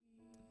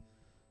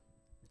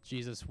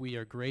Jesus, we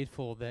are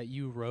grateful that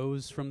you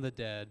rose from the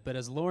dead. But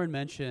as Lauren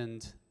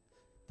mentioned,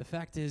 the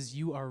fact is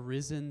you are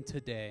risen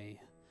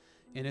today.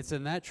 And it's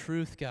in that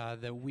truth,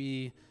 God, that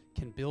we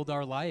can build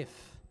our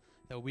life,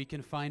 that we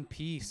can find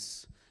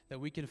peace, that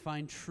we can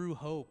find true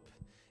hope.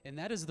 And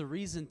that is the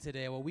reason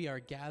today why we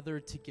are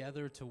gathered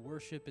together to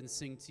worship and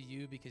sing to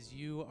you, because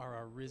you are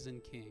our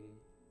risen King.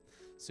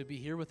 So be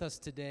here with us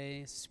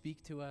today,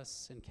 speak to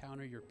us,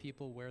 encounter your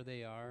people where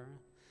they are.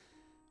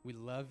 We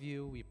love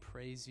you, we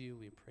praise you,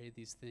 we pray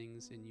these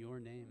things in your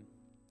name.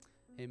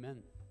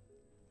 Amen.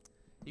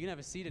 You can have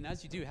a seat, and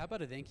as you do, how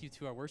about a thank you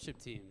to our worship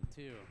team,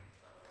 too?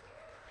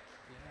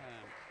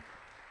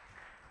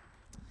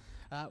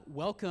 Yeah.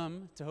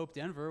 Welcome to Hope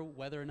Denver,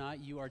 whether or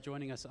not you are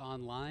joining us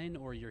online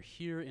or you're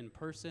here in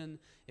person.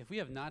 If we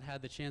have not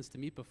had the chance to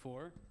meet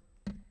before,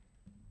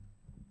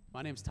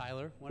 my name's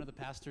Tyler, one of the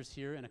pastors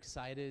here, and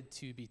excited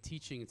to be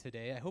teaching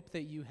today. I hope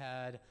that you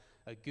had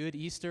a good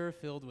Easter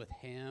filled with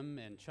ham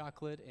and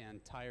chocolate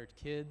and tired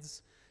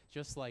kids,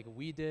 just like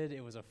we did.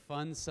 It was a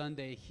fun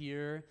Sunday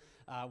here.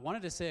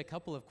 Wanted to say a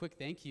couple of quick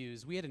thank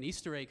yous. We had an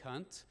Easter egg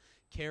hunt.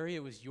 Carrie,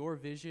 it was your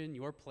vision,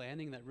 your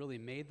planning that really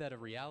made that a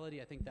reality.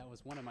 I think that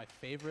was one of my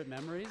favorite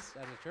memories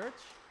as a church.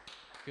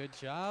 Good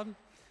job.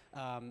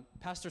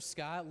 Pastor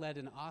Scott led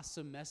an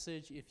awesome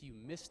message. If you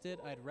missed it,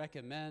 I'd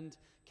recommend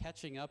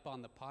catching up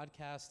on the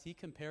podcast. He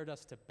compared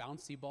us to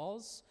bouncy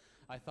balls.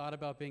 I thought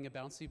about being a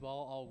bouncy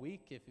ball all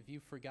week. If you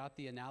forgot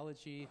the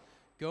analogy,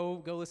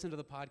 go listen to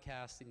the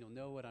podcast and you'll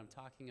know what I'm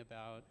talking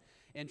about.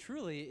 And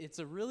truly, it's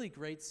a really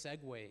great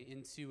segue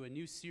into a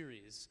new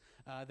series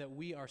that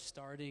we are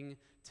starting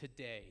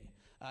today.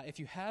 If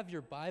you have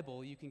your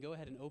Bible, you can go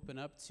ahead and open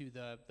up to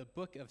the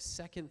book of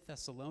 2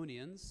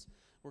 Thessalonians.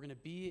 We're going to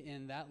be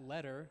in that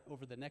letter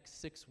over the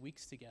next 6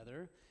 weeks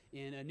together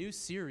in a new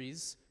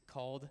series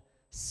called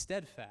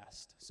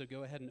Steadfast. So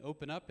go ahead and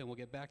open up, and we'll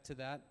get back to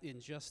that in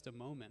just a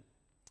moment.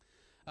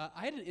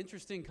 I had an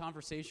interesting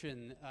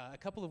conversation a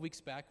couple of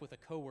weeks back with a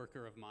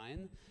coworker of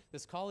mine.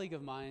 This colleague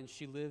of mine,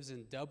 she lives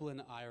in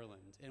Dublin,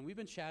 Ireland, and we've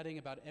been chatting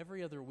about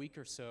every other week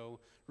or so,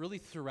 really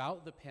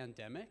throughout the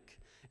pandemic.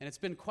 And it's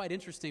been quite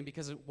interesting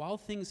because while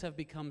things have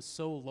become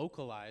so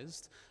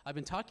localized, I've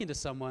been talking to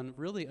someone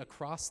really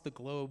across the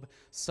globe,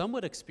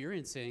 somewhat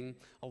experiencing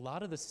a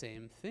lot of the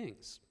same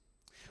things.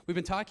 We've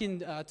been talking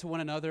to one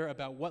another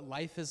about what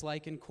life is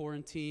like in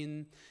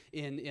quarantine.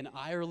 In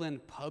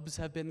Ireland, pubs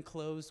have been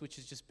closed, which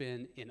has just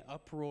been an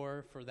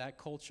uproar for that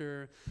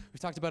culture. We've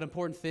talked about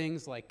important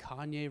things like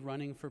Kanye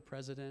running for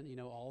president,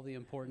 all the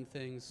important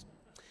things.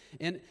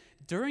 And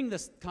during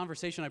this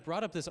conversation, I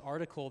brought up this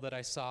article that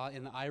I saw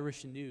in the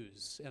Irish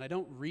News. And I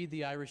don't read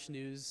the Irish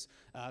News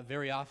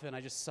very often.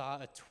 I just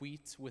saw a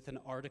tweet with an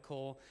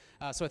article.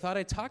 So I thought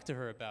I'd talk to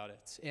her about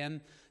it.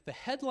 And the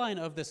headline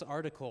of this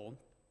article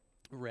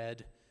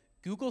read,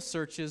 "Google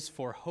searches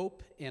for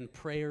hope and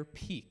prayer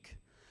peak,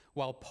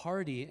 while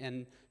party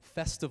and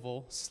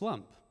festival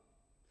slump."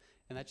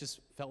 And that just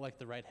felt like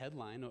the right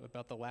headline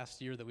about the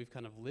last year that we've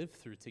kind of lived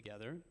through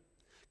together.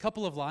 A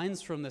couple of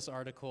lines from this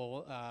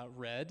article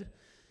read,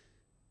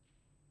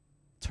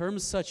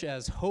 "Terms such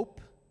as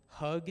hope,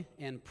 hug,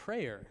 and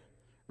prayer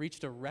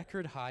reached a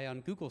record high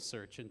on Google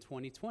search in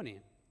 2020,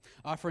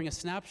 offering a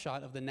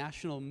snapshot of the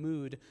national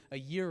mood a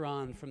year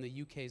on from the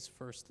UK's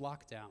first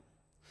lockdown.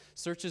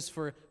 Searches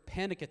for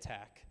panic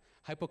attack,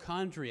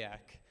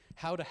 hypochondriac,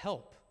 how to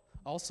help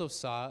also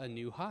saw a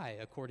new high,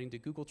 according to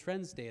Google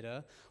Trends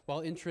data, while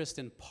interest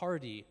in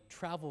party,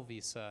 travel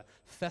visa,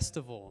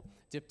 festival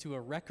dipped to a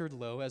record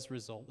low as a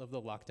result of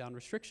the lockdown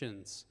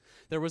restrictions.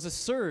 There was a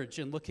surge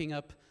in looking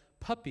up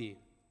puppy,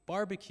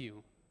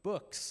 barbecue,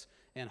 books,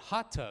 and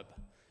hot tub,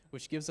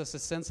 which gives us a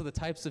sense of the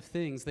types of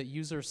things that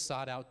users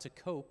sought out to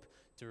cope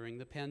during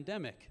the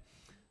pandemic.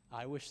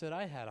 I wish that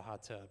I had a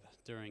hot tub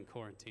during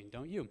quarantine,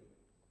 don't you?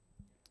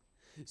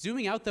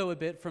 Zooming out, though, a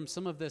bit from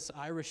some of this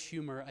Irish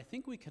humor, I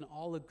think we can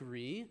all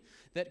agree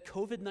that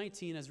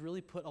COVID-19 has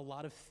really put a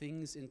lot of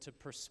things into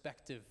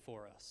perspective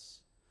for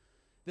us.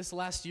 This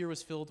last year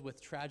was filled with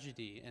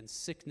tragedy and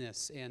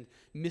sickness and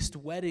missed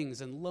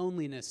weddings and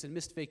loneliness and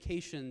missed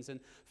vacations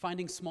and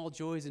finding small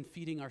joys in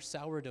feeding our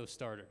sourdough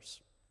starters.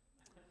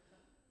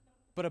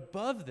 But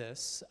above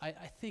this, I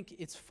think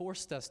it's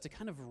forced us to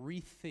kind of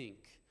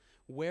rethink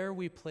where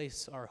we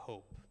place our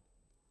hope.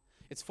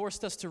 It's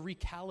forced us to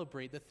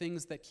recalibrate the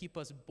things that keep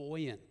us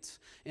buoyant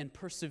and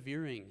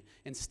persevering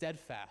and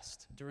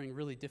steadfast during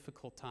really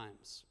difficult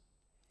times.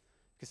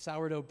 Because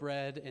sourdough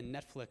bread and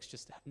Netflix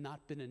just have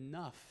not been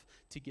enough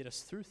to get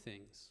us through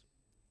things.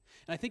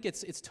 And I think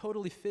it's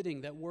totally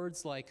fitting that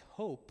words like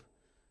hope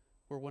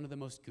were one of the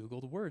most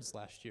Googled words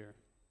last year.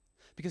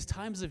 Because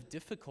times of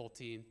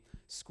difficulty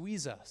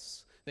squeeze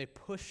us, they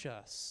push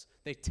us,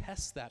 they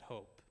test that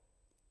hope.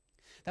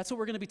 That's what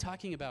we're going to be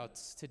talking about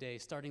today,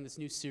 starting this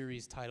new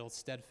series titled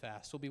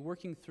Steadfast. We'll be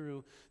working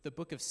through the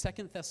book of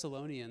 2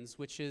 Thessalonians,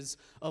 which is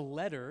a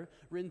letter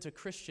written to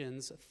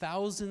Christians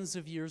thousands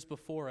of years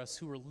before us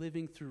who were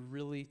living through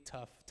really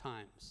tough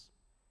times.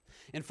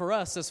 And for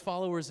us, as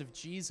followers of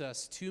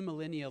Jesus 2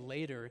 millennia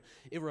later,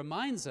 it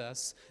reminds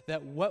us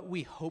that what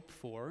we hope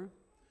for,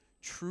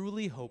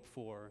 truly hope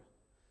for,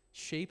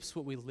 shapes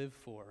what we live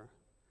for,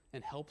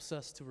 and helps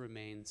us to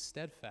remain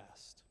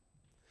steadfast.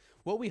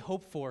 What we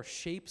hope for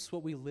shapes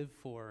what we live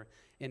for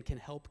and can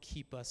help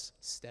keep us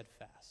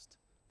steadfast.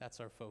 That's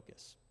our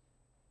focus.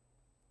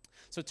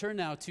 So turn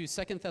now to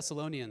 2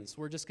 Thessalonians.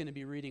 We're just going to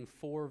be reading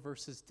 4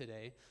 verses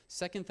today.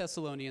 2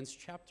 Thessalonians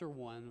chapter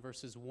 1,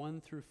 verses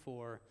 1 through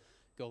 4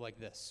 go like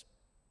this.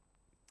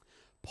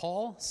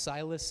 Paul,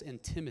 Silas,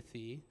 and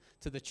Timothy,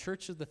 to the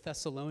church of the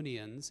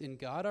Thessalonians, in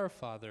God our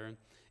Father,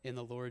 in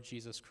the Lord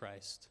Jesus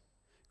Christ.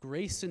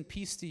 Grace and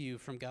peace to you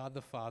from God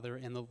the Father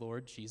and the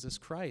Lord Jesus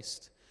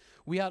Christ.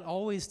 We ought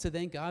always to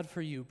thank God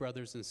for you,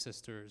 brothers and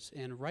sisters,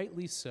 and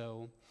rightly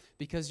so,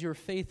 because your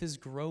faith is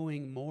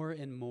growing more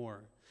and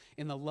more,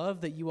 and the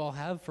love that you all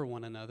have for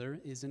one another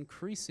is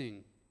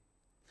increasing.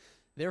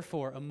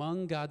 Therefore,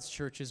 among God's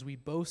churches, we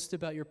boast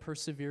about your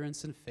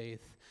perseverance and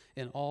faith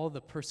in all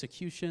the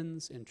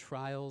persecutions and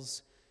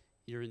trials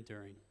you're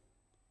enduring.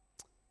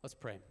 Let's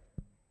pray.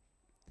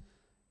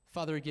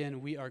 Father,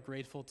 again, we are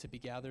grateful to be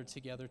gathered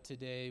together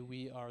today.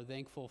 We are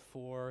thankful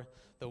for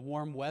the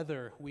warm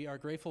weather. We are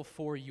grateful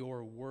for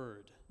your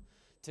word.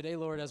 Today,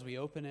 Lord, as we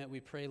open it, we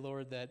pray,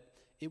 Lord, that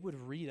it would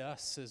read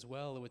us as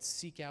well. It would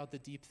seek out the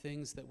deep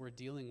things that we're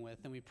dealing with.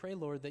 And we pray,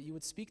 Lord, that you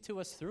would speak to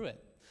us through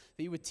it,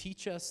 that you would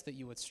teach us, that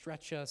you would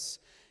stretch us,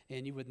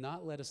 and you would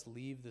not let us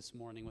leave this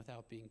morning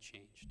without being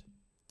changed.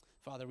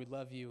 Father, we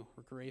love you.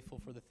 We're grateful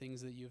for the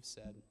things that you have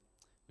said.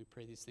 We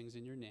pray these things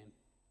in your name.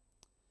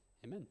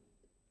 Amen.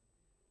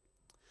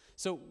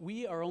 So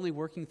we are only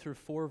working through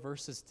 4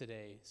 verses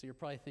today. So you're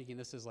probably thinking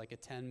this is like a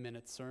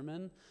 10-minute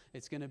sermon.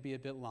 It's going to be a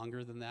bit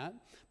longer than that.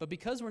 But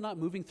because we're not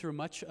moving through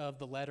much of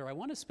the letter, I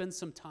want to spend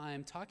some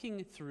time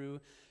talking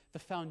through the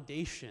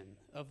foundation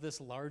of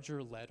this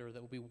larger letter that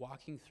we'll be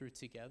walking through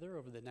together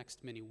over the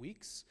next many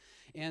weeks.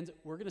 And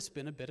we're going to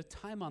spend a bit of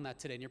time on that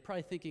today. And you're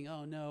probably thinking,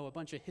 oh no, a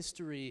bunch of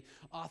history,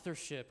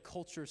 authorship,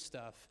 culture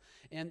stuff.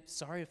 And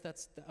sorry if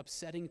that's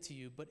upsetting to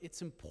you, but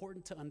it's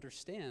important to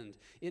understand.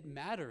 It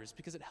matters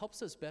because it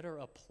helps us better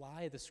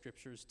apply the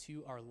scriptures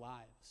to our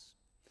lives.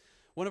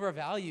 One of our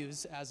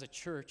values as a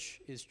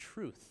church is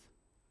truth.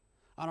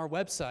 On our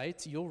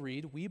website, you'll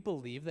read, we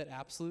believe that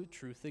absolute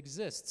truth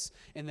exists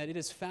and that it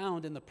is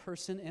found in the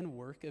person and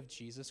work of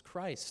Jesus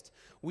Christ.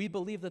 We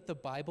believe that the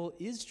Bible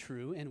is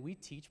true and we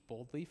teach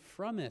boldly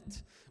from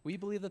it. We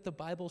believe that the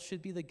Bible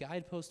should be the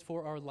guidepost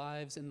for our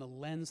lives and the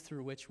lens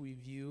through which we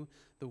view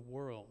the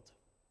world.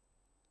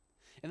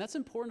 And that's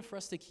important for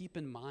us to keep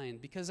in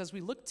mind because as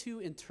we look to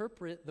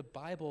interpret the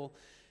Bible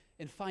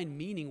and find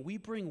meaning, we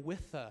bring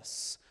with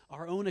us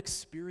our own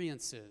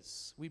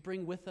experiences. We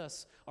bring with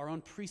us our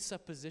own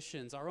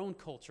presuppositions, our own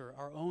culture,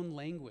 our own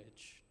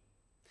language.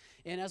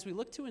 And as we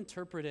look to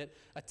interpret it,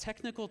 a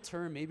technical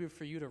term maybe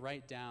for you to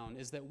write down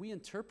is that we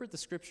interpret the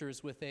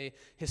scriptures with a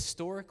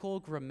historical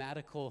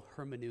grammatical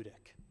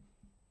hermeneutic.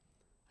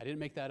 I didn't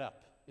make that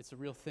up. It's a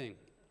real thing.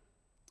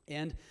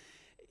 And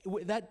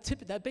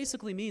that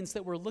basically means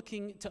that we're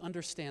looking to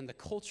understand the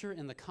culture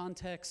and the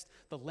context,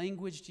 the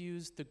language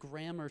used, the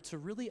grammar, to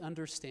really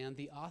understand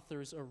the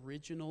author's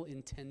original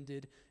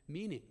intended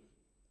meaning.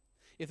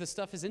 If this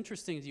stuff is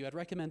interesting to you, I'd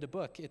recommend a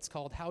book. It's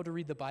called How to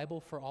Read the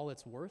Bible for All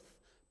It's Worth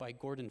by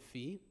Gordon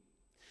Fee.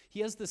 He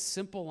has this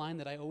simple line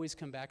that I always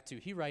come back to.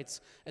 He writes,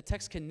 a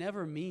text can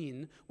never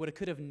mean what it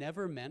could have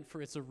never meant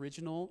for its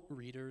original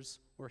readers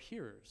or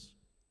hearers.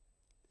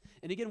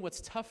 And again, what's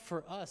tough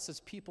for us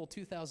as people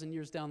 2,000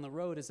 years down the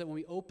road is that when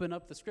we open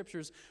up the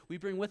scriptures, we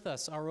bring with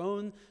us our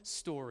own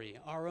story,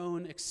 our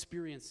own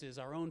experiences,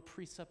 our own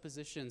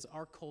presuppositions,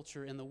 our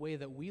culture, and the way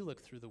that we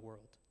look through the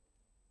world.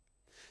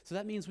 So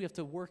that means we have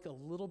to work a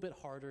little bit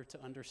harder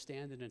to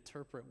understand and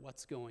interpret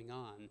what's going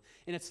on.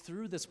 And it's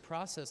through this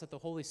process that the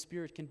Holy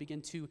Spirit can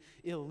begin to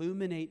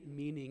illuminate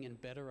meaning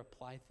and better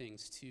apply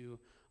things to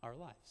our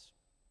lives.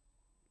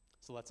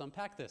 So let's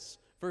unpack this.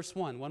 Verse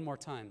 1, one more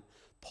time.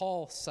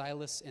 Paul,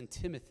 Silas, and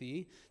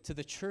Timothy to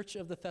the church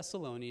of the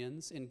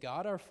Thessalonians in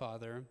God our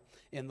Father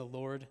and the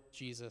Lord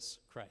Jesus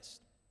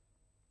Christ.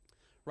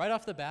 Right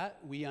off the bat,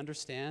 we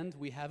understand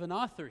we have an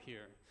author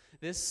here.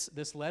 This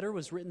letter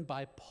was written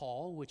by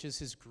Paul, which is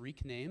his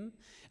Greek name.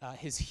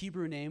 His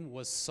Hebrew name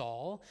was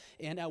Saul.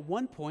 And at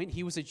one point,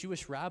 he was a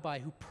Jewish rabbi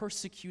who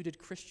persecuted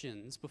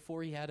Christians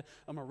before he had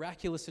a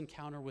miraculous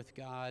encounter with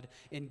God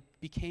and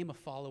became a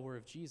follower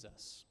of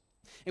Jesus.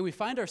 And we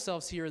find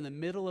ourselves here in the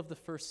middle of the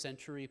first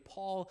century.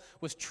 Paul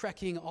was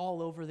trekking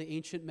all over the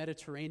ancient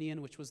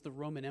Mediterranean, which was the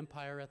Roman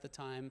Empire at the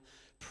time,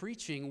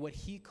 preaching what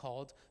he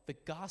called the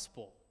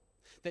gospel,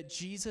 that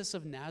Jesus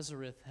of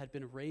Nazareth had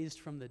been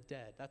raised from the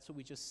dead. That's what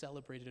we just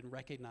celebrated and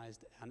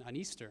recognized on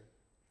Easter.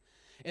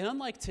 And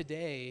unlike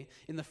today,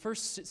 in the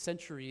first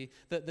century,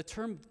 the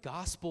term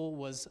gospel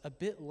was a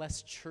bit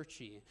less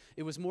churchy.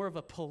 It was more of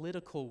a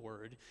political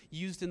word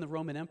used in the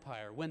Roman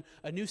Empire. When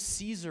a new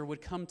Caesar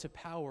would come to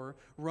power,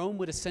 Rome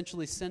would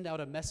essentially send out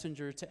a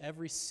messenger to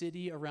every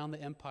city around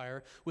the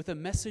empire with a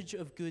message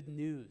of good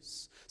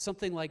news.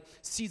 Something like,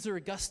 Caesar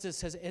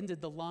Augustus has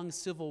ended the long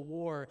civil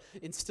war,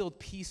 instilled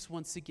peace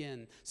once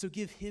again. So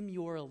give him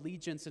your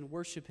allegiance and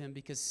worship him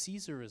because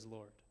Caesar is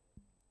Lord.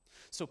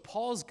 So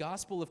Paul's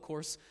gospel, of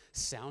course,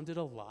 sounded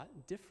a lot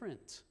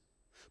different.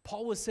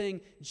 Paul was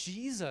saying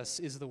Jesus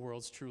is the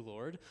world's true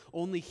Lord.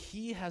 Only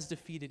he has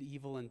defeated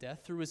evil and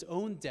death through his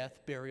own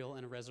death, burial,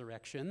 and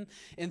resurrection.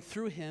 And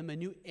through him, a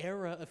new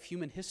era of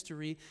human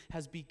history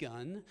has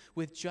begun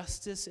with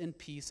justice and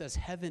peace as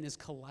heaven is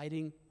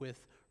colliding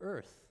with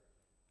earth.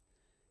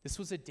 This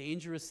was a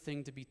dangerous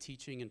thing to be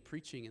teaching and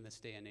preaching in this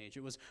day and age.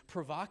 It was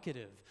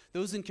provocative.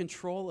 Those in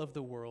control of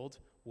the world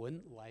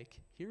wouldn't like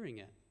hearing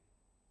it.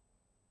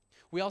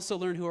 We also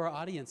learn who our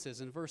audience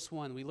is. In verse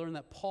 1, we learn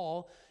that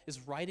Paul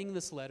is writing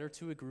this letter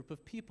to a group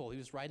of people. He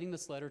was writing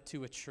this letter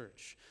to a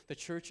church, the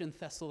church in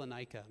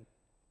Thessalonica.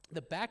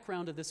 The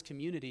background of this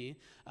community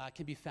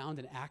can be found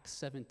in Acts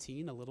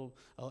 17, a little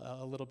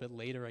bit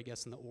later, I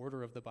guess, in the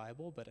order of the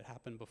Bible, but it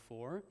happened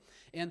before.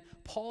 And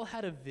Paul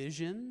had a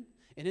vision,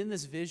 and in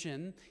this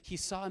vision, he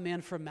saw a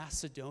man from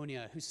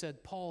Macedonia who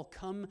said, Paul,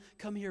 come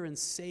here and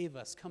save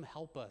us, come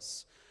help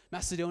us.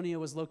 Macedonia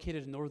was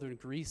located in northern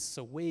Greece,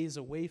 so ways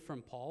away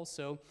from Paul.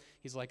 So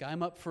he's like,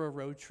 I'm up for a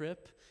road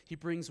trip. He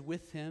brings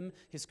with him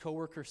his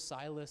coworker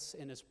Silas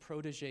and his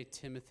protege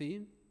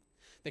Timothy.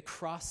 They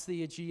cross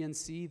the Aegean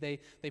Sea.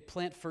 They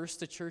plant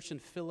first a church in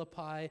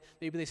Philippi.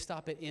 Maybe they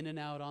stop at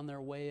In-N-Out on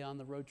their way on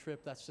the road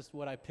trip. That's just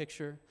what I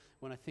picture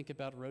when I think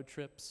about road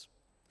trips.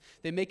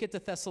 They make it to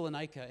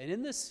Thessalonica, and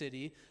in this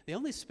city, they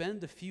only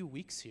spend a few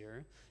weeks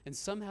here, and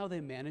somehow they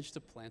manage to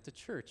plant a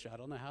church. I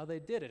don't know how they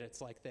did it.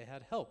 It's like they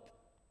had help.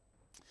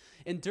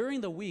 And during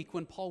the week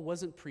when Paul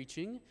wasn't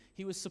preaching,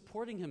 he was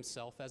supporting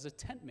himself as a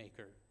tent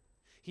maker.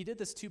 He did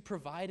this to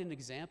provide an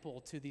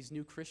example to these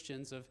new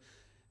Christians of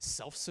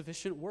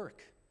self-sufficient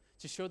work,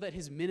 to show that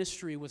his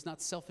ministry was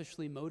not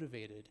selfishly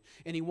motivated.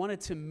 And he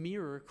wanted to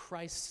mirror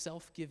Christ's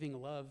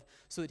self-giving love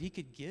so that he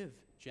could give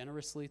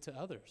generously to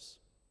others.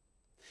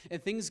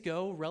 And things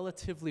go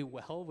relatively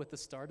well with the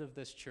start of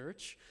this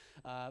church,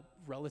 but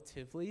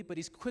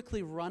he's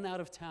quickly run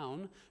out of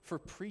town for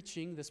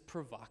preaching this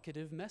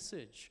provocative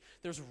message.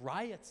 There's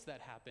riots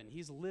that happen.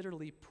 He's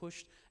literally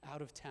pushed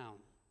out of town.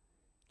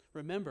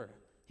 Remember,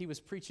 he was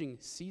preaching,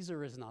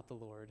 Caesar is not the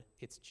Lord,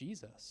 it's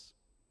Jesus.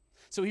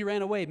 So he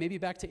ran away, maybe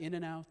back to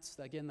In-N-Out.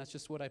 Again, that's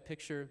just what I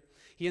picture.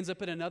 He ends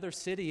up in another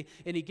city,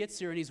 and he gets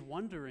here, and he's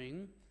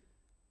wondering,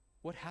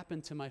 what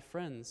happened to my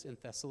friends in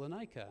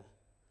Thessalonica?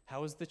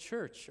 How is the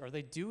church? Are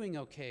they doing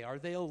okay? Are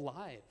they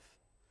alive?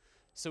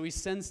 So he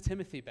sends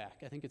Timothy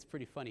back. I think it's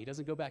pretty funny. He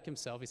doesn't go back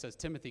himself. He says,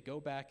 Timothy, go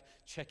back,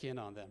 check in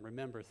on them.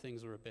 Remember,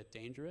 things were a bit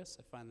dangerous.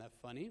 I find that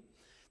funny.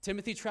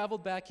 Timothy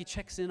traveled back. He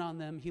checks in on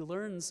them. He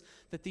learns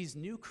that these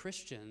new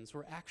Christians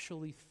were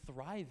actually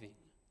thriving.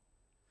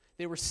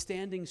 They were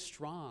standing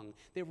strong.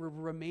 They were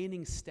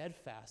remaining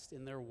steadfast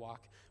in their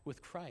walk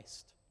with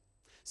Christ.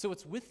 So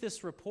it's with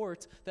this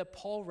report that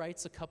Paul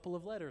writes a couple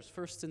of letters,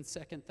 1st and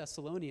 2nd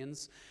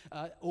Thessalonians,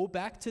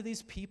 back to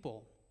these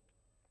people.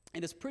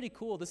 And it's pretty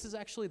cool. This is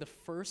actually the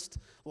first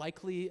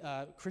likely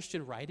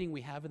Christian writing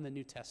we have in the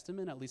New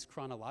Testament, at least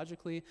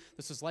chronologically.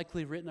 This was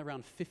likely written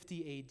around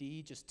 50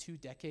 AD, just 2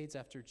 decades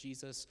after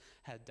Jesus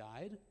had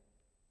died.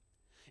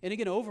 And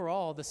again,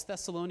 overall, this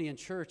Thessalonian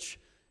church,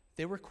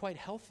 they were quite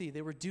healthy.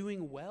 They were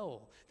doing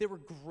well. They were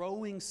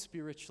growing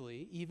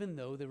spiritually, even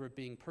though they were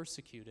being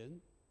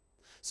persecuted.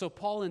 So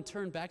Paul, in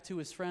turn, back to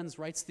his friends,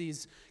 writes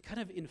these kind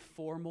of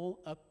informal,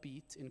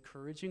 upbeat,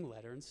 encouraging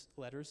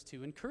letters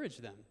to encourage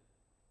them.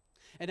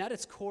 And at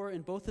its core,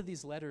 in both of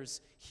these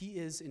letters, he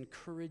is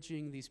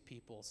encouraging these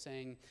people,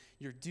 saying,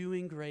 you're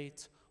doing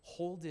great,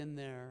 hold in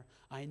there.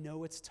 I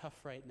know it's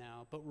tough right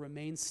now, but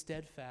remain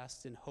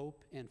steadfast in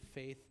hope and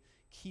faith.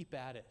 Keep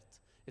at it.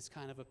 It's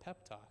kind of a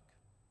pep talk.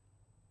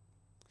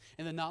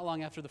 And then not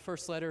long after the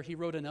first letter, he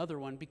wrote another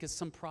one because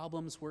some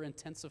problems were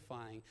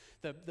intensifying.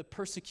 The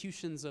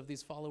persecutions of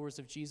these followers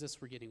of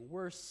Jesus were getting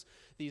worse.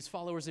 These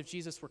followers of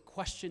Jesus were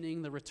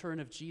questioning the return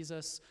of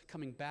Jesus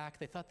coming back.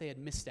 They thought they had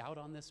missed out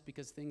on this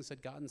because things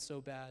had gotten so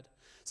bad.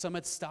 Some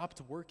had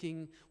stopped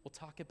working. We'll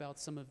talk about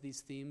some of these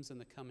themes in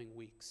the coming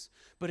weeks.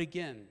 But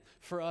again,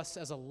 for us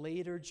as a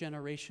later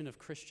generation of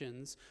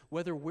Christians,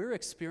 whether we're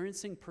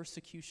experiencing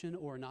persecution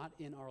or not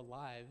in our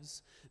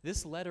lives,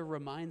 this letter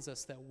reminds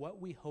us that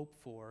what we hope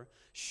for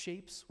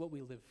shapes what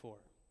we live for.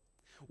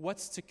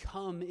 What's to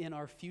come in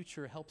our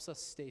future helps us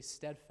stay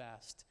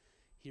steadfast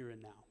here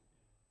and now.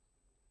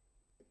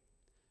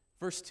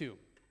 Verse 2.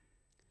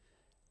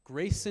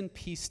 Grace and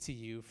peace to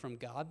you from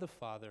God the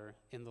Father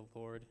and the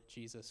Lord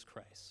Jesus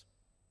Christ.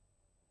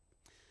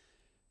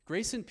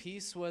 Grace and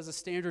peace was a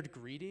standard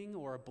greeting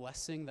or a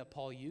blessing that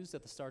Paul used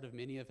at the start of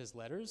many of his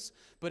letters,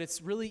 but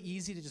it's really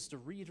easy to just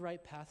read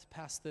right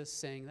past this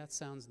saying, that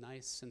sounds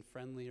nice and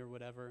friendly or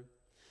whatever.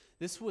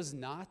 This was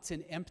not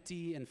an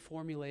empty and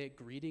formulaic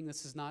greeting.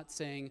 This is not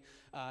saying,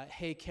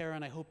 hey,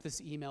 Karen, I hope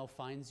this email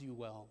finds you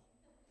well.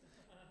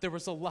 There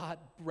was a lot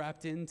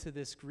wrapped into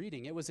this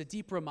greeting. It was a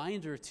deep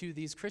reminder to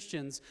these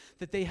Christians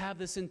that they have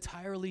this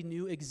entirely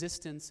new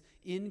existence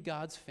in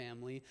God's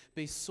family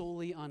based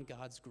solely on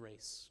God's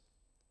grace.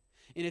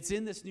 And it's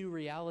in this new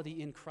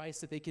reality in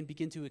Christ that they can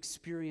begin to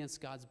experience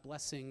God's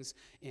blessings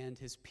and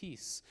his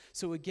peace.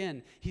 So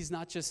again, he's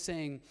not just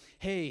saying,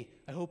 hey,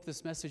 I hope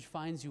this message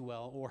finds you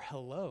well, or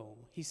hello.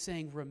 He's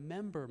saying,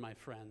 remember, my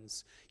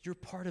friends, you're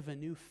part of a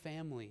new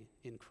family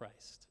in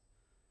Christ.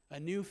 A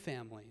new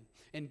family.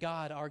 And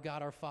God,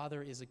 our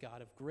Father, is a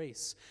God of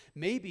grace.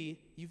 Maybe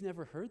you've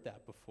never heard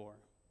that before.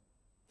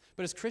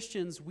 But as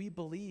Christians, we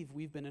believe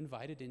we've been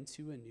invited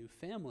into a new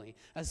family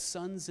as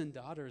sons and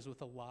daughters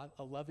with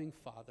a loving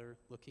Father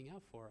looking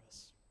out for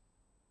us.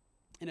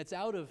 And it's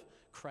out of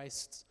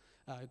Christ's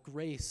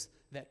grace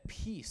that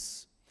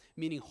peace,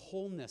 meaning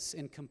wholeness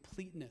and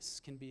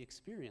completeness, can be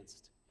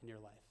experienced in your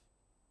life.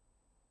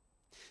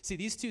 See,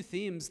 these two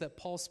themes that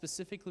Paul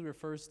specifically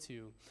refers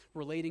to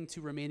relating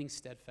to remaining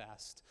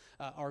steadfast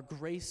are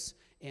grace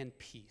and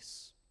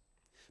peace.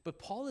 But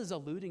Paul is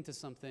alluding to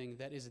something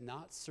that is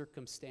not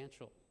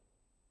circumstantial.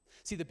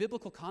 See, the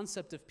biblical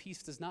concept of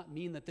peace does not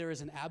mean that there is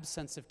an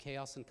absence of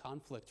chaos and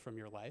conflict from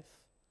your life,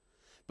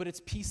 but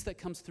it's peace that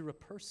comes through a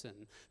person,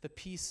 the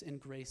peace and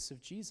grace of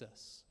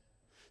Jesus.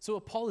 So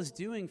what Paul is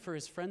doing for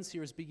his friends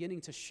here is beginning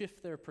to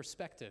shift their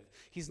perspective.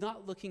 He's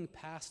not looking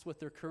past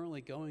what they're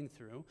currently going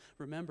through.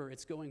 Remember,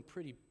 it's going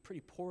pretty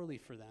poorly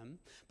for them,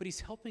 but he's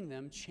helping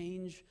them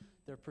change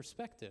their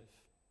perspective.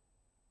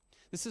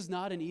 This is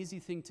not an easy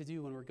thing to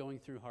do when we're going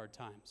through hard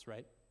times,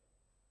 right?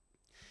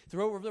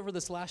 Over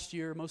this last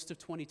year, most of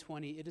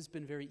 2020, it has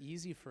been very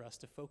easy for us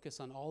to focus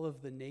on all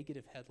of the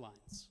negative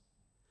headlines.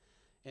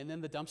 And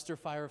then the dumpster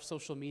fire of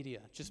social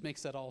media just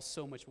makes that all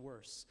so much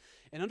worse.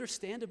 And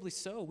understandably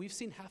so, we've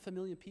seen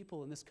 500,000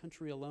 people in this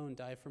country alone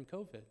die from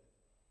COVID.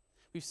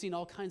 We've seen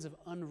all kinds of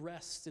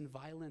unrest and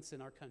violence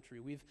in our country.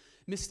 We've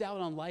missed out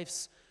on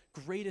life's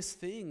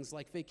greatest things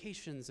like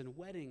vacations and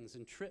weddings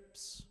and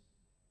trips.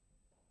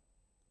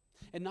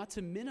 And not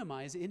to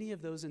minimize any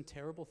of those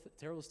terrible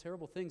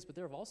things, but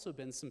there have also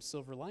been some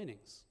silver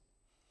linings.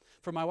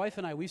 For my wife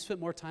and I, we've spent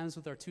more times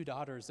with our two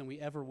daughters than we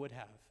ever would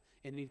have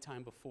at any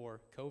time before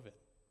COVID.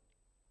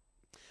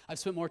 I've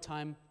spent more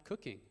time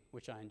cooking,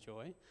 which I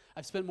enjoy.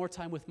 I've spent more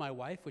time with my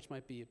wife, which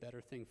might be a better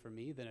thing for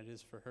me than it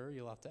is for her.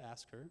 You'll have to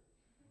ask her.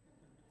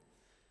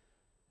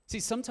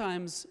 See,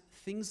 sometimes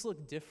things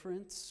look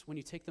different when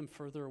you take them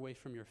further away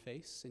from your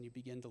face and you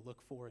begin to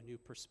look for a new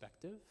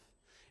perspective.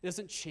 It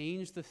doesn't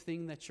change the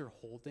thing that you're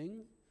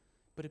holding,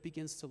 but it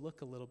begins to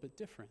look a little bit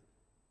different.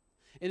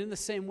 And in the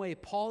same way,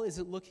 Paul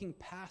isn't looking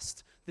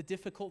past the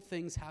difficult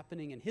things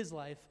happening in his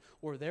life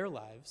or their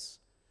lives.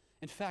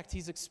 In fact,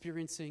 he's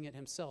experiencing it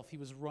himself. He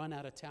was run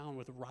out of town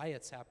with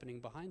riots happening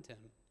behind him.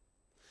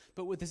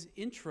 But with this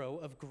intro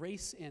of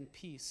grace and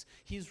peace,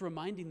 he's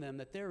reminding them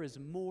that there is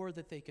more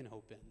that they can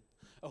hope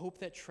in, a hope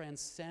that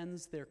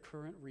transcends their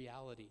current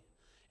reality.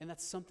 And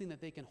that's something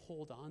that they can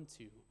hold on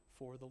to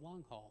for the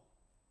long haul.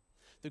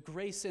 The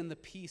grace and the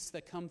peace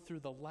that come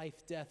through the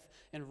life, death,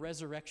 and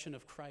resurrection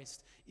of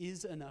Christ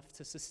is enough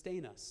to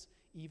sustain us,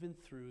 even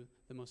through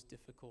the most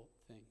difficult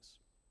things.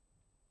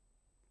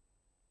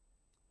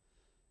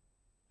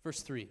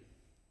 Verse 3.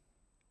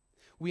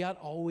 We ought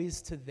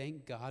always to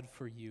thank God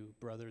for you,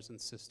 brothers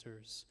and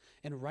sisters,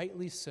 and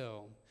rightly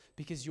so,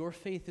 because your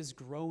faith is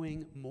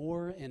growing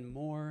more and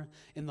more,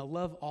 and the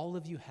love all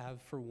of you have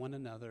for one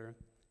another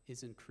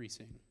is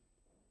increasing.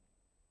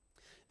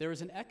 There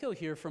is an echo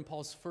here from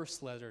Paul's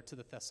first letter to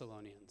the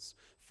Thessalonians.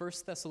 1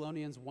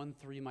 Thessalonians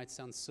 1:3 might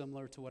sound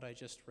similar to what I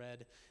just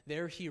read.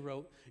 There he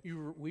wrote,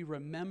 we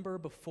remember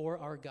before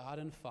our God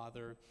and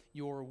Father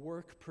your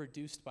work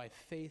produced by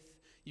faith,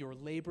 your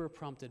labor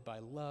prompted by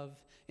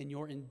love, and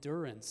your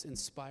endurance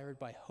inspired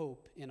by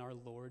hope in our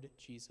Lord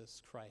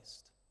Jesus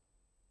Christ.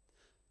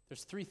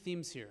 There's three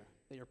themes here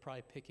that you're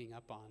probably picking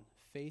up on: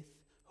 faith,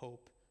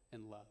 hope,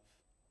 and love.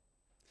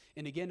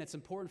 And again, it's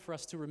important for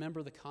us to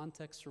remember the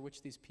context for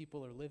which these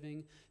people are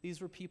living. These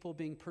were people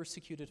being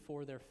persecuted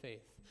for their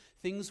faith.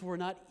 Things were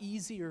not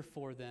easier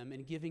for them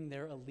in giving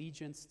their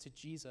allegiance to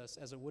Jesus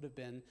as it would have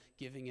been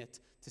giving it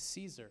to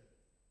Caesar.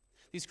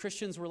 These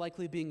Christians were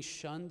likely being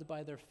shunned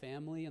by their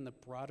family and the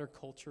broader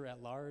culture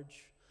at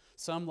large.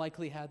 Some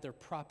likely had their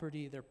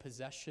property, their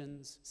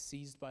possessions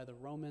seized by the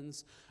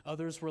Romans.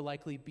 Others were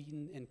likely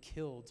beaten and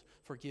killed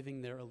for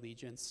giving their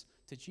allegiance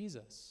to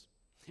Jesus.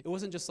 It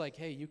wasn't just like,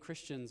 hey, you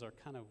Christians are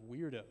kind of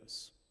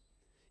weirdos.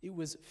 It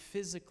was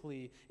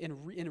physically,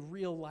 in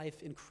real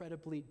life,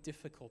 incredibly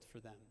difficult for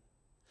them.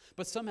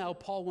 But somehow,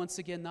 Paul once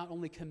again not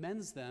only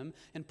commends them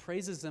and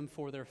praises them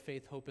for their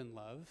faith, hope, and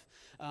love,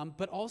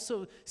 but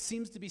also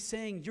seems to be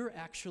saying, you're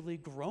actually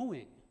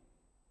growing.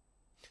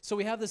 So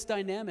we have this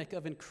dynamic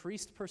of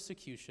increased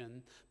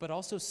persecution, but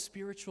also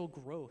spiritual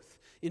growth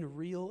in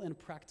real and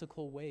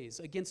practical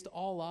ways. Against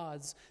all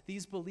odds,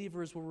 these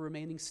believers were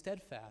remaining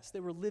steadfast. They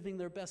were living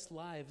their best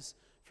lives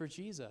for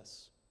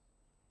Jesus.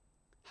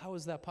 How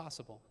is that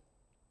possible?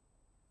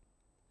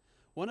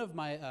 One of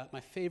my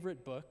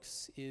favorite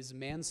books is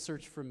Man's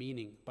Search for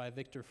Meaning by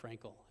Viktor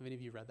Frankl. Have any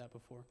of you read that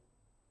before?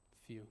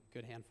 A few,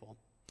 good handful.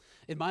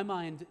 In my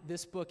mind,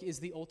 this book is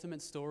the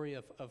ultimate story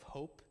of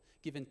hope,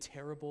 given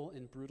terrible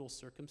and brutal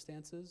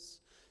circumstances.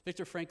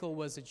 Viktor Frankl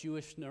was a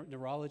Jewish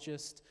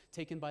neurologist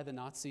taken by the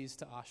Nazis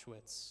to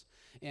Auschwitz,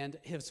 and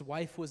his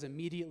wife was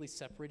immediately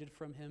separated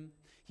from him.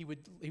 He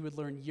would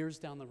learn years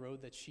down the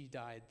road that she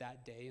died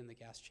that day in the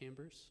gas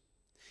chambers.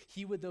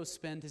 He would, though,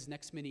 spend his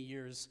next many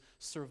years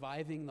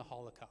surviving the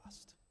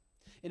Holocaust.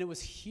 And it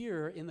was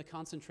here in the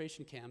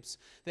concentration camps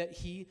that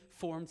he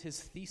formed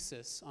his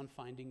thesis on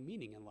finding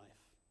meaning in life.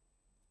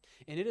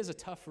 And it is a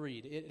tough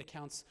read. It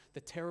accounts the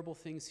terrible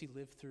things he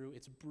lived through.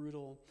 It's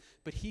brutal.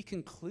 But he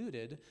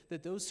concluded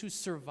that those who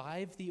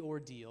survived the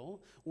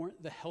ordeal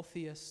weren't the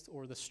healthiest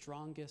or the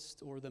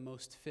strongest or the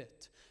most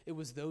fit. It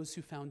was those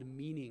who found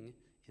meaning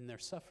in their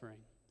suffering.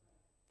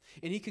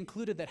 And he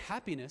concluded that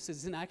happiness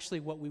isn't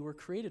actually what we were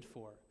created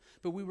for,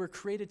 but we were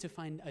created to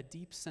find a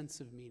deep sense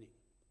of meaning.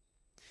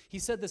 He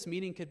said this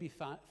meaning could be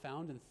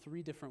found in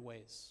three different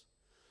ways.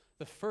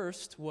 The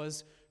first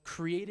was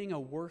creating a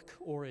work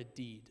or a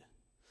deed.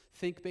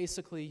 Think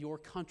basically your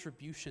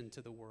contribution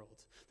to the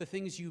world, the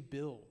things you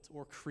build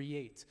or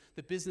create,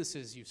 the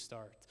businesses you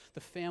start, the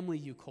family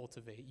you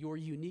cultivate, your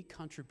unique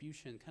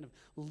contribution, kind of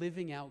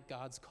living out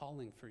God's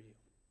calling for you.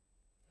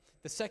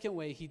 The second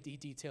way he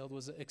detailed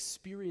was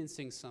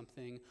experiencing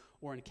something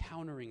or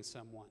encountering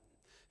someone.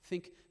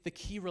 Think the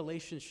key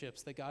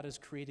relationships that God has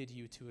created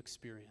you to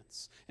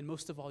experience, and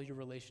most of all, your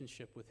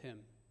relationship with him.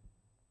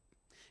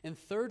 And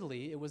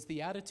thirdly, it was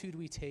the attitude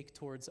we take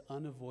towards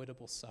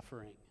unavoidable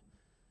suffering,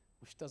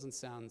 which doesn't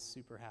sound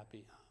super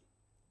happy.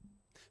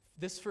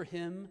 This for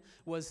him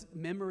was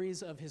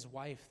memories of his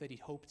wife that he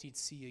hoped he'd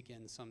see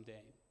again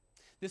someday.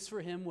 This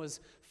for him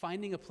was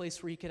finding a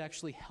place where he could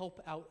actually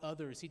help out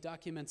others. He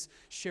documents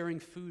sharing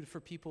food for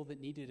people that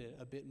needed it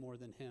a bit more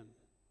than him.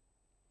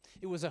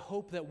 It was a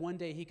hope that one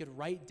day he could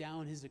write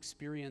down his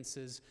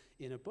experiences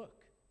in a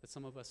book that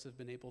some of us have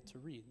been able to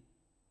read.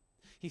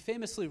 He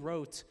famously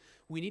wrote,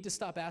 "We need to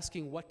stop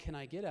asking, what can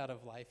I get out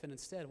of life? And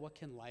instead, what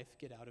can life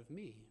get out of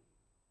me?"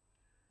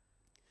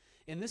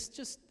 And this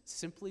just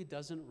simply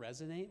doesn't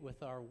resonate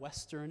with our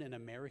Western and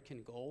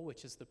American goal,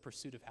 which is the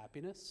pursuit of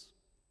happiness.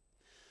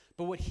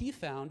 But what he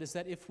found is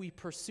that if we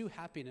pursue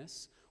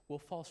happiness, we'll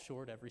fall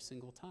short every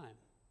single time.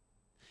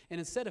 And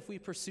instead, if we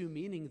pursue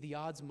meaning, the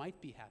odds might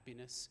be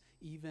happiness,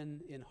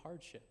 even in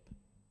hardship.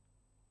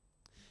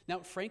 Now,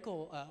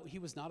 Frankl, he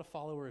was not a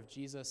follower of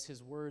Jesus.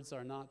 His words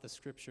are not the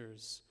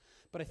scriptures.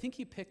 But I think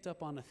he picked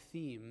up on a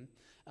theme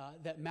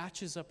that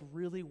matches up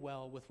really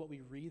well with what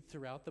we read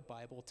throughout the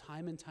Bible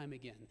time and time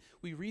again.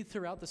 We read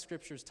throughout the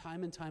scriptures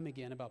time and time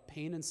again about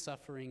pain and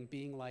suffering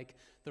being like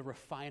the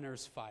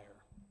refiner's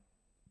fire.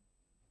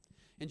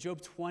 In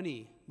Job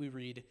 20, we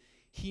read,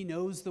 "He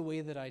knows the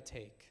way that I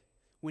take.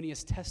 When he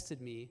has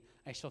tested me,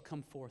 I shall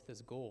come forth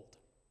as gold."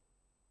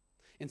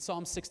 In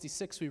Psalm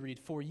 66, we read,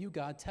 "For you,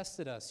 God,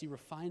 tested us. You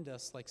refined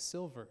us like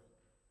silver."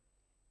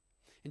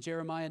 In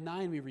Jeremiah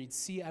 9, we read,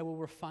 "See, I will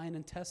refine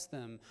and test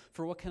them.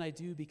 For what can I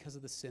do because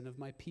of the sin of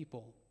my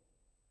people?"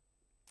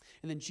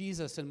 And then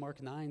Jesus in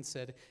Mark 9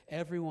 said,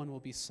 "Everyone will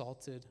be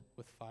salted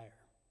with fire."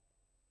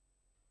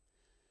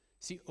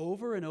 See,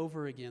 over and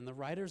over again, the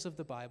writers of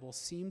the Bible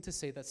seem to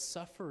say that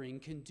suffering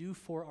can do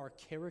for our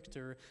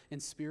character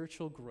and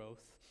spiritual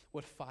growth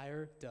what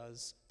fire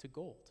does to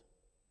gold.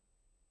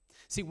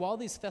 See, while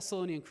these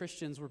Thessalonian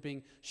Christians were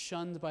being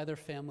shunned by their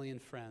family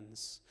and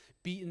friends,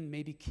 beaten,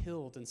 maybe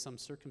killed in some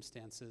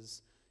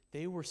circumstances,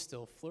 they were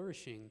still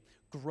flourishing,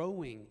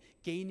 growing,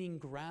 gaining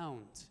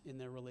ground in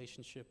their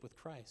relationship with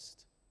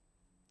Christ.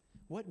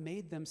 What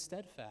made them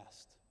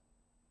steadfast?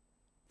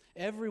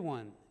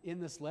 Everyone in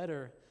this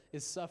letter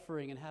is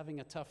suffering and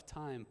having a tough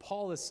time.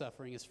 Paul is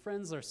suffering. His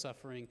friends are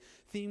suffering.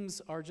 Things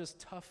are just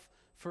tough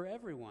for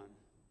everyone.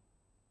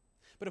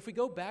 But if we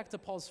go back to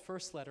Paul's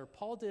first letter,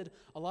 Paul did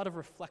a lot of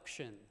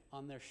reflection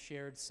on their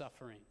shared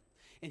suffering.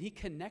 And he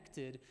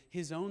connected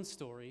his own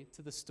story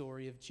to the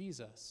story of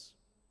Jesus.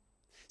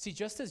 See,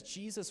 just as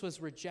Jesus was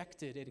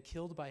rejected and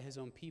killed by his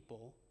own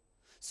people,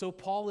 so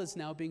Paul is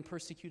now being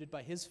persecuted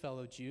by his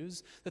fellow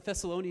Jews. The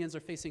Thessalonians are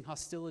facing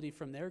hostility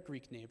from their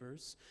Greek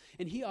neighbors.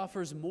 And he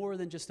offers more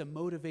than just a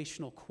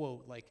motivational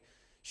quote like,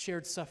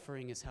 "Shared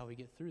suffering is how we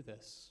get through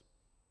this."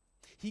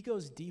 He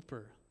goes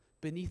deeper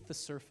beneath the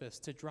surface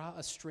to draw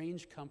a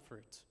strange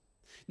comfort,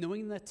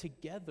 knowing that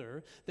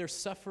together their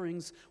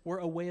sufferings were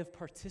a way of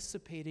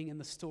participating in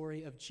the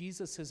story of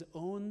Jesus'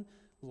 own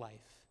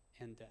life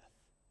and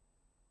death.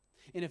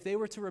 And if they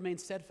were to remain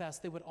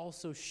steadfast, they would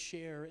also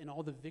share in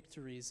all the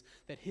victories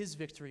that his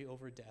victory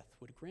over death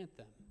would grant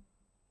them.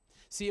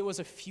 See, it was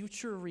a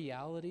future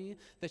reality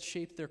that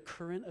shaped their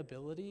current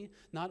ability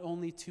not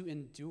only to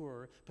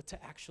endure, but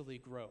to actually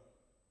grow.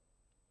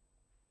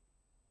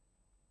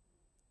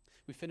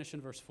 We finish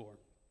in verse 4.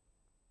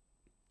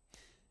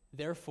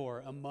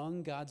 "Therefore,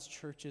 among God's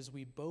churches,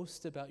 we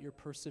boast about your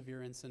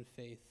perseverance and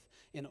faith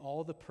in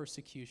all the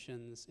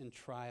persecutions and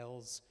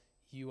trials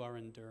you are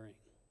enduring."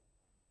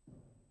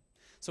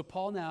 So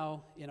Paul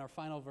now, in our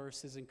final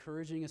verse, is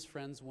encouraging his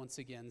friends once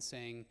again,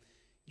 saying,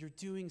 "You're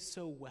doing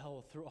so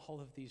well through all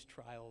of these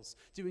trials,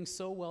 doing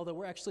so well that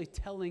we're actually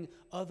telling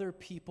other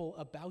people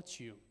about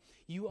you.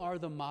 You are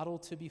the model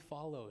to be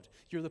followed.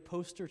 You're the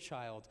poster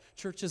child.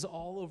 Churches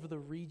all over the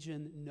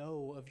region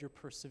know of your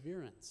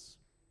perseverance.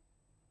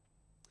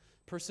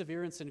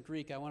 Perseverance in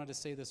Greek, I wanted to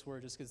say this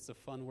word just because it's a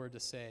fun word to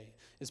say,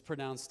 is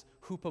pronounced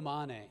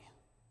hupomane.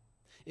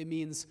 It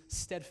means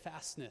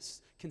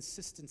steadfastness,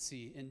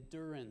 consistency,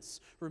 endurance,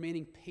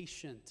 remaining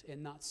patient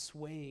and not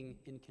swaying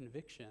in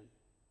conviction.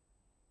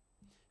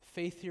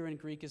 Faith here in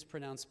Greek is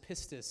pronounced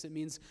pistis. It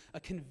means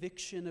a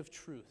conviction of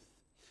truth.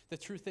 The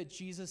truth that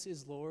Jesus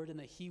is Lord and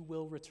that he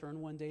will return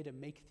one day to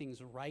make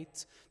things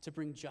right, to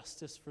bring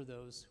justice for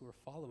those who are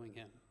following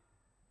him.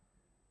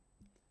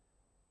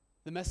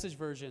 The Message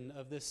version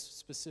of this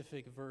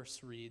specific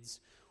verse reads,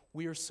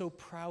 "We are so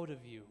proud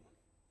of you.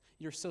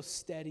 You're so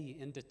steady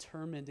and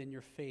determined in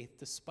your faith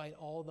despite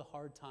all the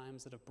hard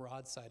times that have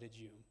broadsided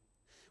you.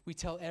 We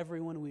tell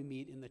everyone we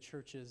meet in the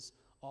churches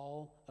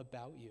all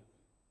about you."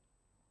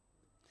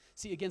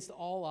 See, against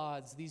all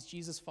odds, these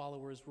Jesus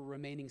followers were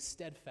remaining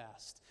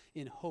steadfast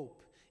in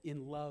hope,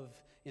 in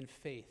love, in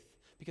faith.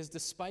 Because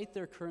despite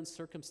their current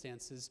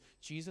circumstances,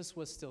 Jesus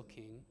was still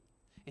king,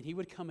 and he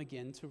would come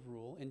again to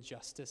rule in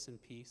justice and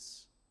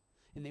peace,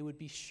 and they'd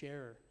be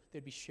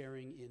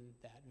sharing in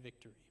that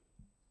victory.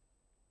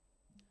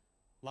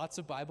 Lots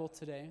of Bible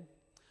today.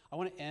 I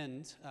want to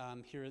end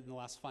here in the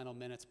last final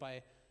minutes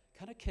by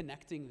kind of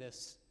connecting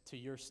this to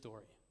your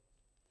story.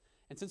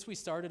 And since we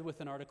started with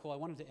an article, I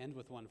wanted to end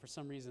with one. For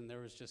some reason, there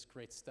was just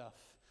great stuff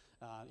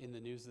in the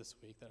news this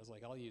week that I was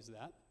like, I'll use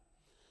that.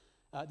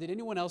 Did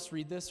anyone else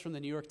read this from the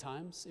New York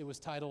Times? It was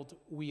titled,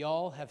 "We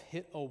All Have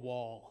Hit a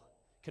Wall,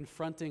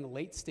 Confronting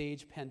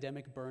Late-Stage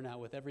Pandemic Burnout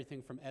with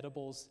Everything from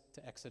Edibles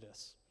to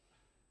Exodus."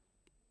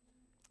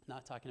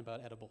 Not talking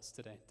about edibles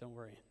today, don't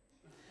worry.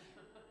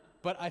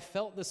 But I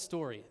felt the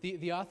story.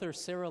 The author,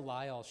 Sarah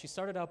Lyall, she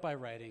started out by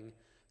writing,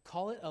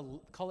 call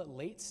it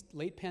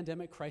late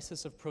pandemic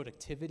crisis of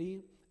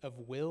productivity,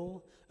 of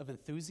will, of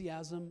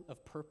enthusiasm,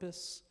 of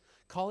purpose.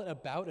 Call it a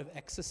bout of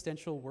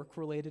existential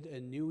work-related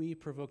ennui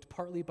provoked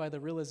partly by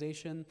the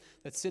realization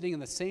that sitting in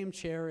the same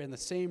chair in the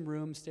same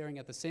room, staring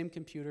at the same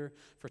computer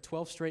for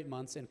 12 straight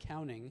months and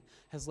counting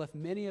has left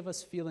many of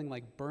us feeling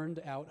like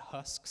burned-out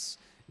husks,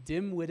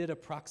 dim-witted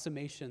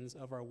approximations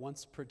of our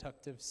once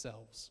productive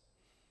selves.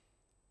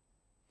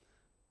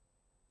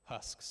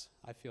 Husks,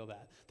 I feel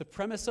that. The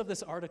premise of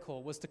this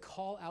article was to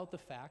call out the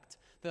fact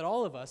that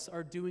all of us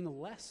are doing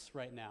less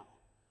right now.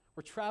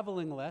 We're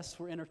traveling less,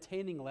 we're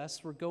entertaining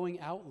less, we're going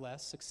out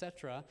less,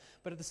 etc.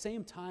 But at the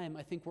same time,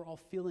 I think we're all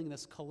feeling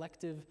this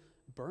collective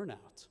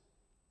burnout.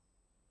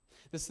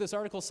 This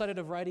article cited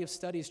a variety of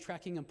studies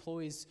tracking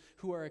employees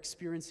who are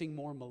experiencing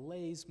more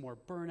malaise, more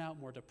burnout,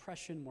 more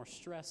depression, more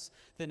stress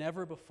than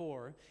ever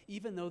before,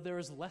 even though there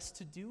is less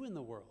to do in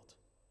the world.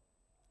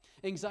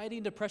 Anxiety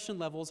and depression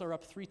levels are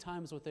up 3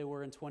 times what they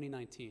were in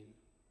 2019.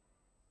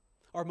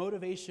 Our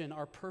motivation,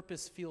 our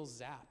purpose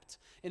feels zapped.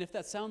 And if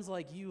that sounds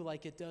like you,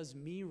 like it does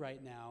me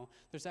right now,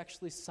 there's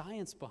actually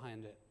science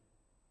behind it.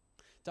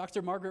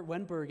 Dr. Margaret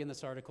Wenberg in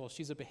this article,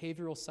 she's a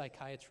behavioral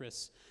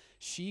psychiatrist.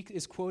 She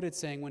is quoted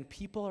saying, "When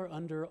people are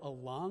under a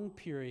long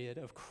period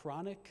of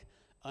chronic,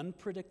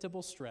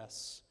 unpredictable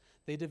stress,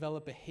 they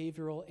develop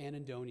behavioral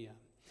anhedonia,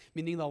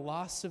 meaning the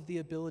loss of the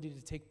ability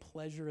to take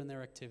pleasure in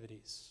their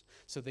activities.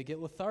 So they get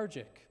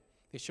lethargic,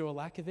 they show a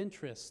lack of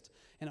interest,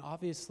 and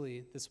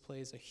obviously this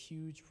plays a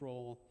huge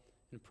role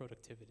in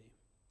productivity."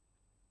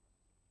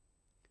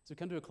 As we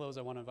come to a close,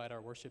 I want to invite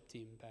our worship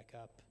team back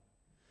up.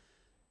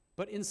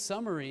 But in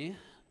summary,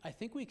 I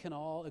think we can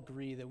all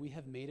agree that we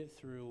have made it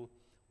through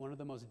one of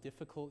the most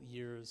difficult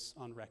years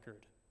on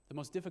record, the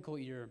most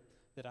difficult year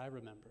that I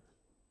remember.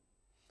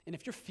 And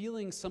if you're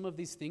feeling some of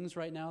these things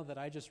right now that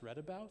I just read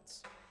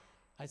about,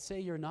 I'd say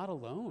you're not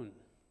alone.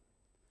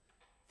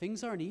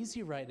 Things aren't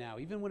easy right now,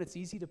 even when it's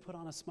easy to put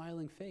on a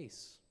smiling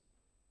face.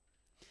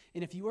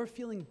 And if you are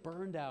feeling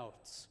burned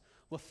out,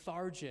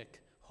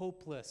 lethargic,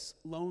 hopeless,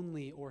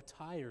 lonely, or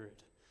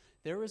tired,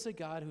 there is a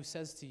God who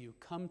says to you,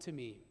 "Come to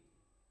me,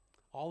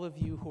 all of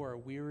you who are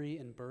weary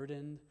and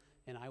burdened,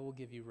 and I will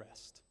give you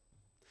rest.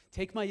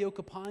 Take my yoke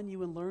upon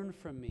you and learn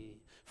from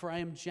me, for I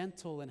am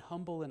gentle and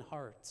humble in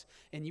heart,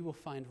 and you will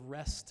find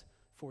rest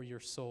for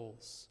your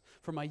souls.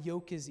 For my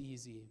yoke is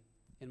easy,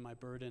 and my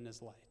burden is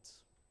light."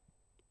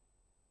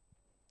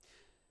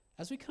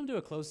 As we come to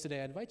a close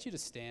today, I invite you to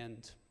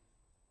stand,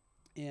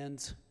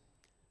 and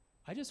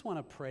I just want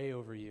to pray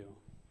over you.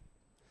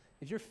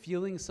 If you're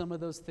feeling some of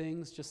those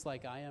things just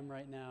like I am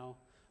right now,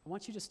 I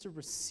want you just to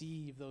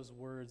receive those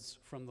words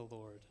from the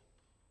Lord.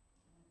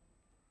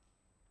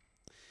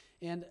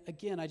 And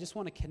again, I just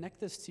want to connect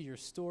this to your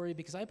story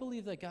because I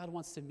believe that God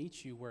wants to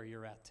meet you where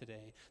you're at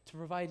today, to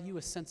provide you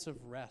a sense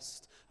of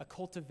rest, a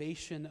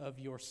cultivation of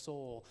your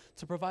soul,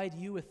 to provide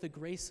you with the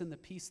grace and the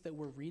peace that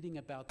we're reading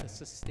about that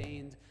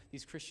sustained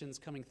these Christians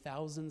coming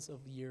thousands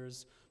of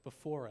years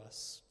before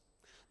us.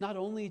 Not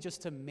only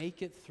just to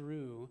make it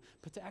through,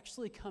 but to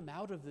actually come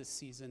out of this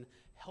season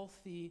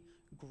healthy,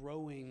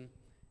 growing,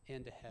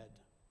 and ahead.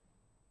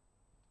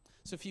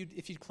 So if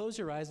you'd close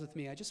your eyes with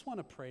me, I just want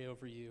to pray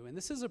over you. And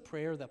this is a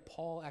prayer that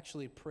Paul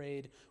actually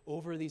prayed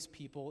over these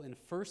people in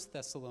 1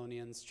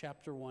 Thessalonians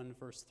chapter 1,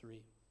 verse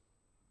 3.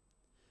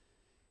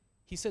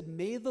 He said,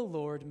 "May the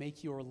Lord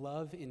make your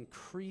love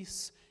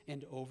increase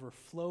and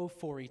overflow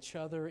for each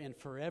other and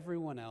for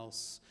everyone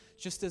else,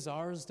 just as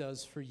ours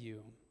does for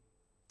you.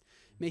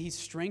 May he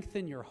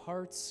strengthen your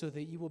hearts so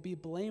that you will be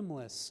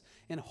blameless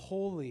and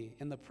holy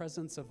in the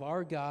presence of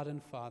our God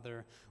and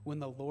Father when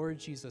the Lord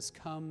Jesus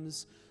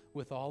comes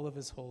with all of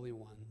his holy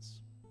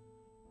ones."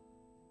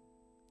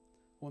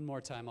 One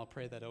more time, I'll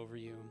pray that over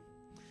you.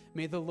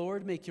 May the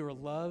Lord make your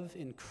love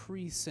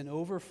increase and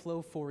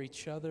overflow for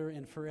each other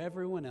and for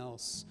everyone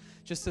else,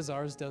 just as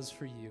ours does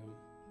for you.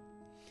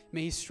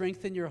 May he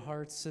strengthen your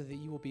hearts so that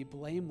you will be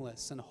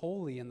blameless and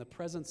holy in the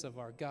presence of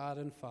our God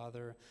and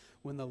Father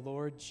when the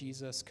Lord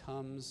Jesus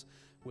comes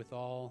with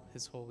all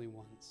his holy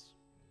ones.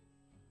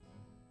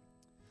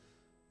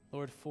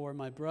 Lord, for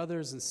my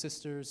brothers and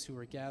sisters who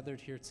are gathered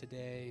here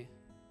today,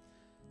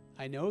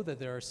 I know that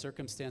there are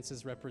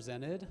circumstances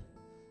represented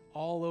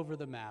all over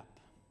the map.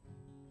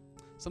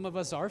 Some of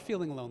us are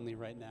feeling lonely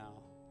right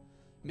now.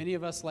 Many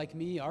of us, like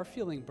me, are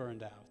feeling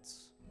burned out.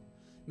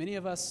 Many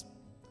of us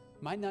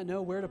might not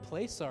know where to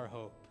place our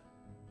hope.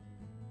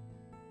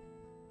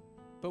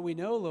 But we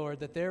know, Lord,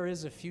 that there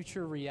is a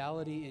future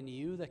reality in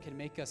you that can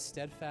make us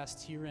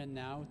steadfast here and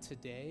now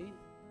today.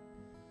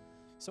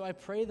 So I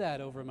pray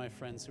that over my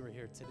friends who are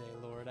here today,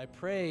 Lord. I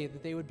pray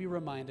that they would be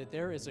reminded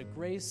there is a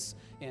grace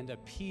and a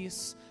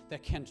peace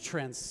that can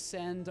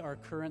transcend our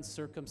current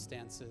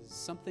circumstances,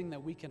 something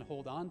that we can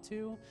hold on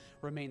to,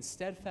 remain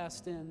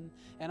steadfast in.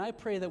 And I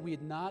pray that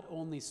we'd not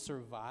only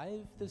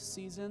survive this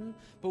season,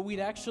 but we'd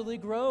actually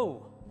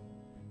grow.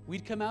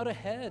 We'd come out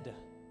ahead.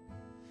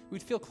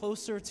 We'd feel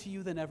closer to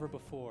you than ever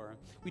before.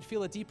 We'd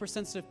feel a deeper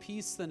sense of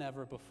peace than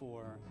ever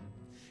before.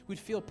 We'd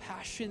feel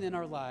passion in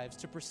our lives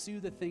to pursue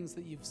the things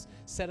that you've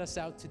set us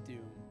out to do.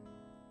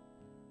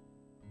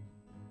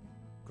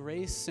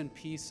 Grace and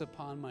peace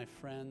upon my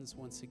friends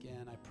once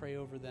again. I pray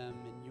over them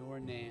in your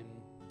name.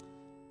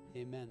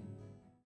 Amen.